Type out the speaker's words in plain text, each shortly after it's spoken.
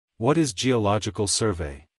What is geological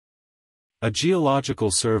survey? A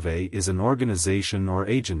geological survey is an organization or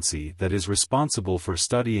agency that is responsible for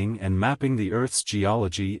studying and mapping the Earth's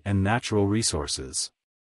geology and natural resources.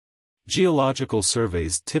 Geological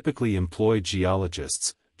surveys typically employ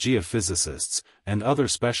geologists, geophysicists, and other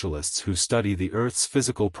specialists who study the Earth's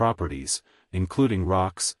physical properties, including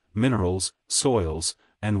rocks, minerals, soils,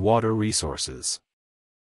 and water resources.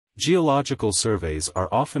 Geological surveys are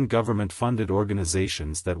often government-funded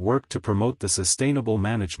organizations that work to promote the sustainable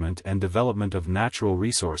management and development of natural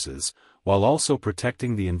resources, while also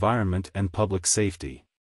protecting the environment and public safety.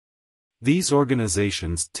 These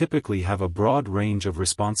organizations typically have a broad range of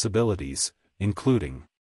responsibilities, including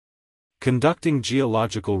conducting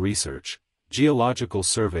geological research. Geological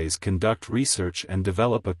surveys conduct research and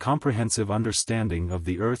develop a comprehensive understanding of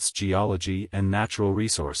the Earth's geology and natural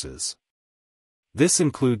resources. This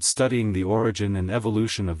includes studying the origin and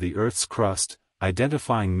evolution of the Earth's crust,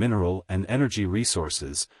 identifying mineral and energy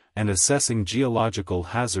resources, and assessing geological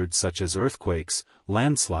hazards such as earthquakes,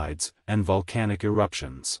 landslides, and volcanic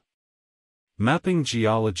eruptions. Mapping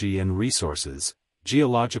geology and resources.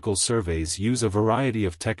 Geological surveys use a variety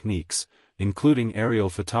of techniques, including aerial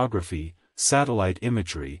photography, satellite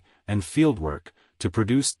imagery, and fieldwork, to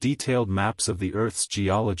produce detailed maps of the Earth's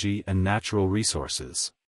geology and natural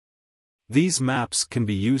resources. These maps can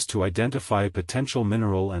be used to identify potential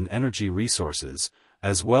mineral and energy resources,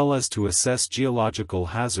 as well as to assess geological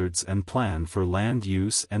hazards and plan for land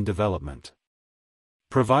use and development.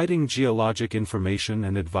 Providing geologic information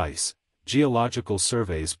and advice. Geological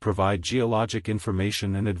surveys provide geologic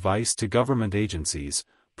information and advice to government agencies,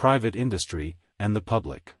 private industry, and the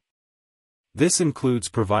public. This includes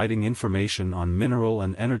providing information on mineral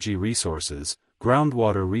and energy resources,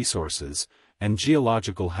 groundwater resources, and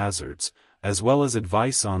geological hazards, as well as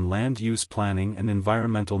advice on land use planning and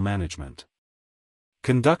environmental management.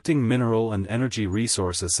 Conducting mineral and energy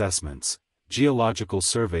resource assessments. Geological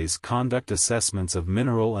surveys conduct assessments of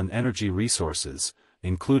mineral and energy resources,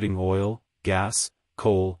 including oil, gas,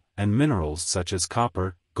 coal, and minerals such as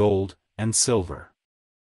copper, gold, and silver.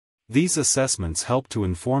 These assessments help to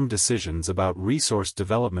inform decisions about resource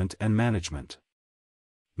development and management.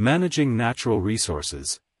 Managing natural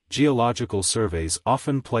resources. Geological surveys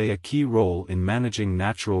often play a key role in managing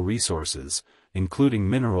natural resources, including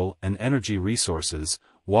mineral and energy resources,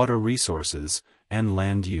 water resources, and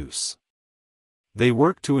land use. They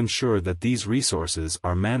work to ensure that these resources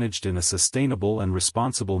are managed in a sustainable and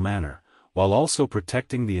responsible manner, while also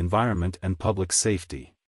protecting the environment and public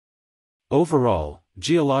safety. Overall,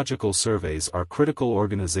 geological surveys are critical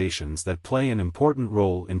organizations that play an important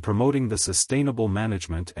role in promoting the sustainable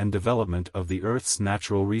management and development of the Earth's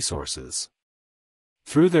natural resources.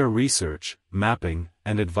 Through their research, mapping,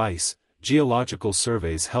 and advice, geological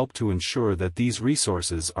surveys help to ensure that these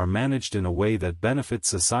resources are managed in a way that benefits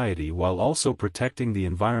society while also protecting the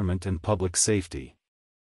environment and public safety.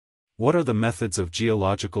 What are the methods of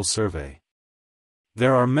geological survey?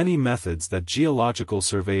 There are many methods that geological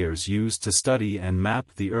surveyors use to study and map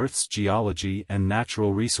the Earth's geology and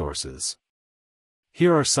natural resources.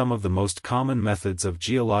 Here are some of the most common methods of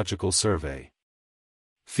geological survey.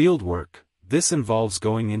 Fieldwork. This involves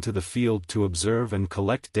going into the field to observe and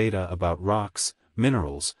collect data about rocks,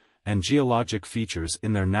 minerals, and geologic features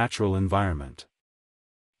in their natural environment.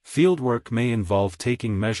 Fieldwork may involve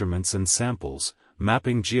taking measurements and samples,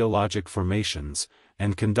 mapping geologic formations,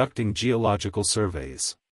 and conducting geological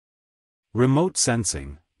surveys. Remote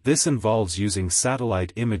sensing. This involves using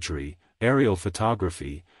satellite imagery, aerial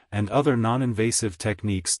photography, and other non-invasive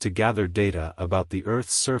techniques to gather data about the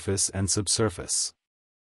Earth's surface and subsurface.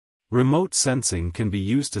 Remote sensing can be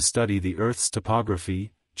used to study the Earth's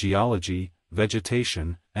topography, geology,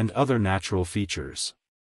 vegetation, and other natural features.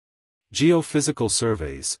 Geophysical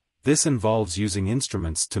surveys. This involves using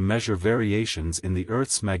instruments to measure variations in the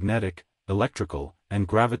Earth's magnetic, electrical, and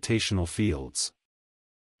gravitational fields.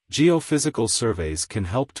 Geophysical surveys can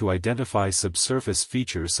help to identify subsurface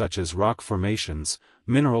features such as rock formations,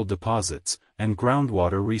 mineral deposits, and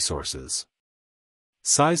groundwater resources.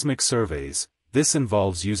 Seismic surveys. This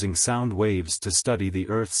involves using sound waves to study the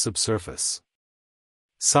Earth's subsurface.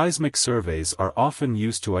 Seismic surveys are often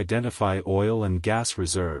used to identify oil and gas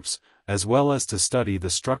reserves, as well as to study the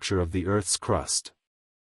structure of the Earth's crust.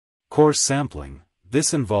 Core sampling.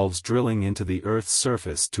 This involves drilling into the Earth's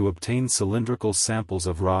surface to obtain cylindrical samples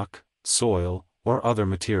of rock, soil, or other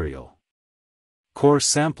material. Core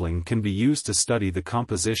sampling can be used to study the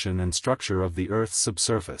composition and structure of the Earth's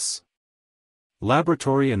subsurface.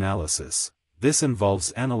 Laboratory analysis. This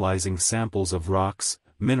involves analyzing samples of rocks,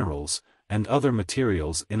 minerals, and other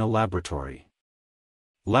materials in a laboratory.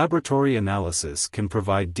 Laboratory analysis can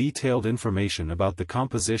provide detailed information about the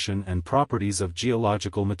composition and properties of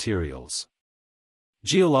geological materials.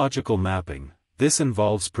 Geological mapping. This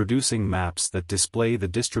involves producing maps that display the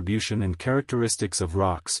distribution and characteristics of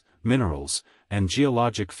rocks, minerals, and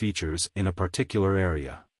geologic features in a particular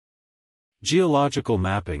area. Geological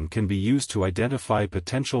mapping can be used to identify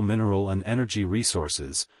potential mineral and energy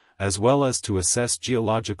resources, as well as to assess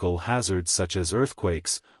geological hazards such as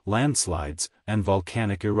earthquakes, landslides, and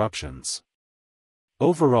volcanic eruptions.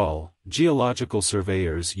 Overall, geological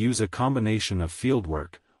surveyors use a combination of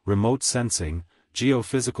fieldwork, remote sensing,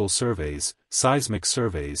 geophysical surveys, seismic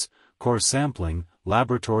surveys, core sampling,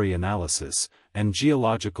 laboratory analysis, and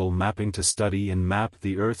geological mapping to study and map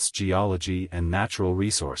the Earth's geology and natural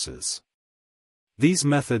resources. These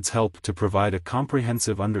methods help to provide a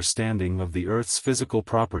comprehensive understanding of the Earth's physical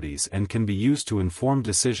properties and can be used to inform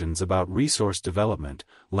decisions about resource development,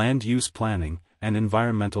 land use planning, and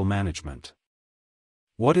environmental management.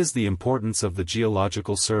 What is the importance of the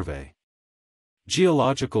geological survey?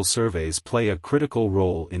 Geological surveys play a critical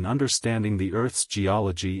role in understanding the Earth's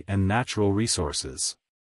geology and natural resources.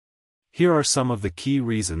 Here are some of the key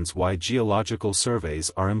reasons why geological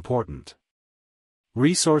surveys are important.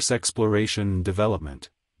 Resource exploration and development.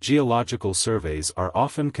 Geological surveys are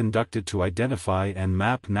often conducted to identify and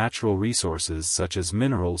map natural resources such as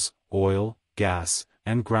minerals, oil, gas,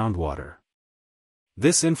 and groundwater.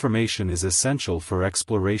 This information is essential for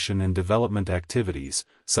exploration and development activities,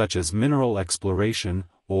 such as mineral exploration,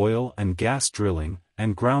 oil and gas drilling,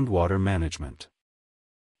 and groundwater management.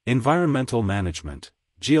 Environmental management.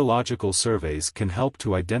 Geological surveys can help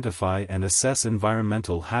to identify and assess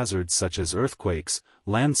environmental hazards such as earthquakes,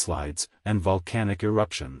 landslides, and volcanic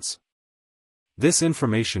eruptions. This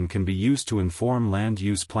information can be used to inform land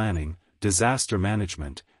use planning, disaster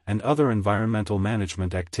management, and other environmental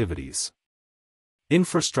management activities.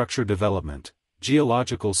 Infrastructure development.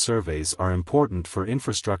 Geological surveys are important for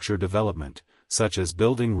infrastructure development, such as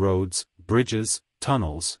building roads, bridges,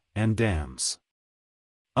 tunnels, and dams.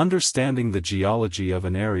 Understanding the geology of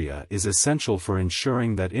an area is essential for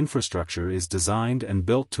ensuring that infrastructure is designed and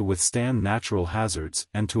built to withstand natural hazards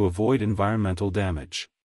and to avoid environmental damage.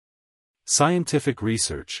 Scientific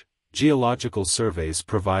research. Geological surveys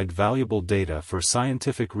provide valuable data for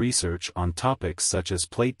scientific research on topics such as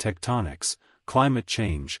plate tectonics, climate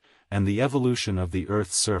change, and the evolution of the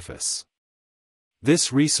Earth's surface.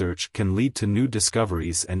 This research can lead to new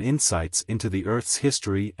discoveries and insights into the Earth's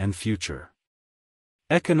history and future.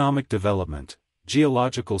 Economic development.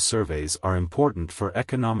 Geological surveys are important for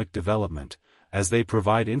economic development, as they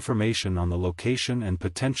provide information on the location and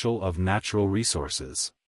potential of natural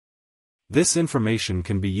resources. This information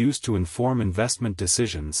can be used to inform investment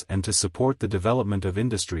decisions and to support the development of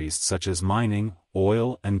industries such as mining,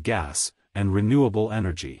 oil and gas, and renewable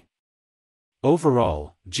energy.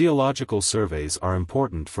 Overall, geological surveys are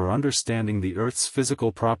important for understanding the Earth's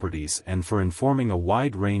physical properties and for informing a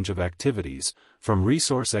wide range of activities, from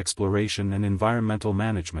resource exploration and environmental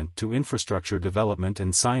management to infrastructure development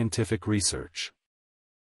and scientific research.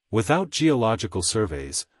 Without geological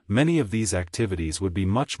surveys, many of these activities would be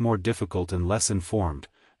much more difficult and less informed,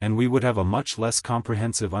 and we would have a much less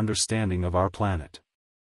comprehensive understanding of our planet.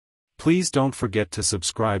 Please don't forget to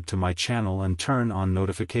subscribe to my channel and turn on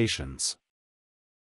notifications.